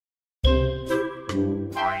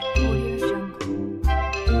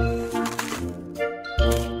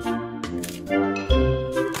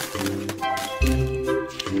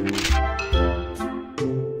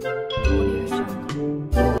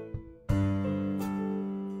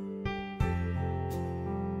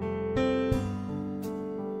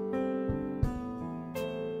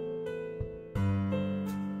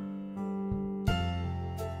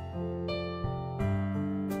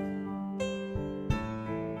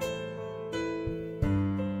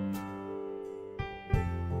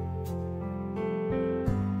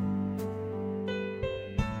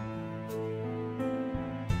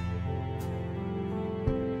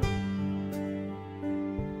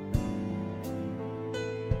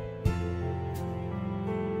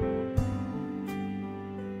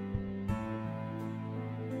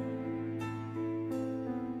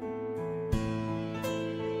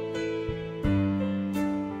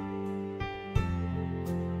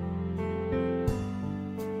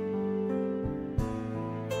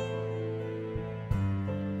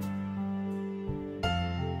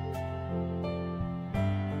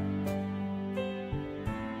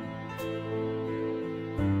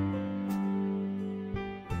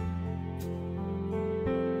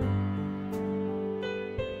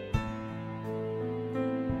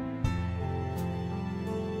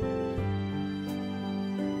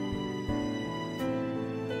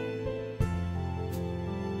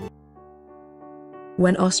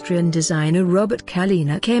When Austrian designer Robert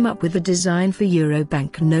Kalina came up with the design for Euro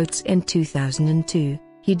banknotes in 2002,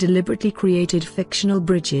 he deliberately created fictional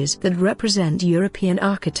bridges that represent European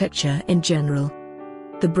architecture in general.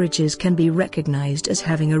 The bridges can be recognized as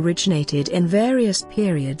having originated in various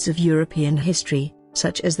periods of European history,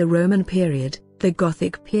 such as the Roman period, the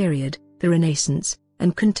Gothic period, the Renaissance,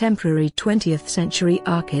 and contemporary 20th century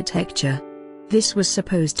architecture. This was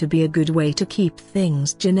supposed to be a good way to keep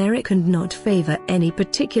things generic and not favor any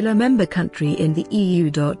particular member country in the EU.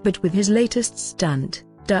 But with his latest stunt,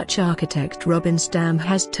 Dutch architect Robin Stam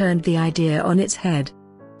has turned the idea on its head.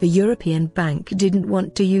 The European Bank didn't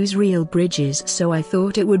want to use real bridges, so I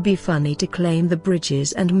thought it would be funny to claim the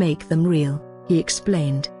bridges and make them real, he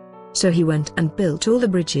explained. So he went and built all the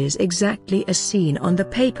bridges exactly as seen on the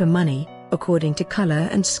paper money, according to color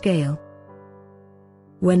and scale.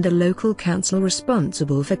 When the local council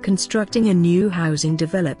responsible for constructing a new housing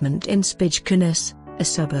development in Fictional, a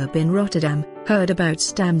suburb in Rotterdam, heard about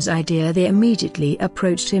Stam's idea, they immediately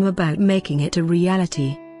approached him about making it a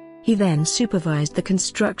reality. He then supervised the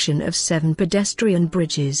construction of 7 pedestrian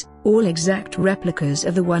bridges, all exact replicas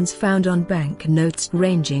of the ones found on banknotes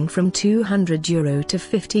ranging from €200 to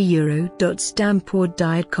 €50. Stam poured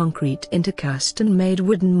dyed concrete into custom-made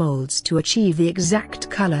wooden molds to achieve the exact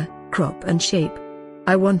color, crop and shape.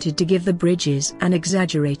 I wanted to give the bridges an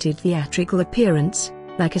exaggerated theatrical appearance,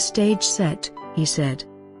 like a stage set, he said.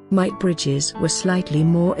 My bridges were slightly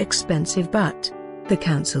more expensive, but the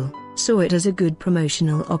council saw it as a good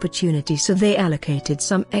promotional opportunity, so they allocated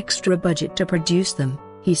some extra budget to produce them,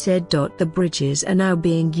 he said. The bridges are now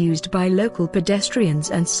being used by local pedestrians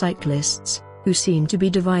and cyclists, who seem to be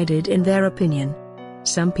divided in their opinion.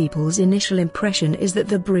 Some people's initial impression is that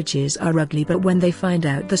the bridges are ugly, but when they find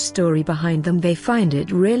out the story behind them they find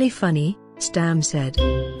it really funny, Stam said.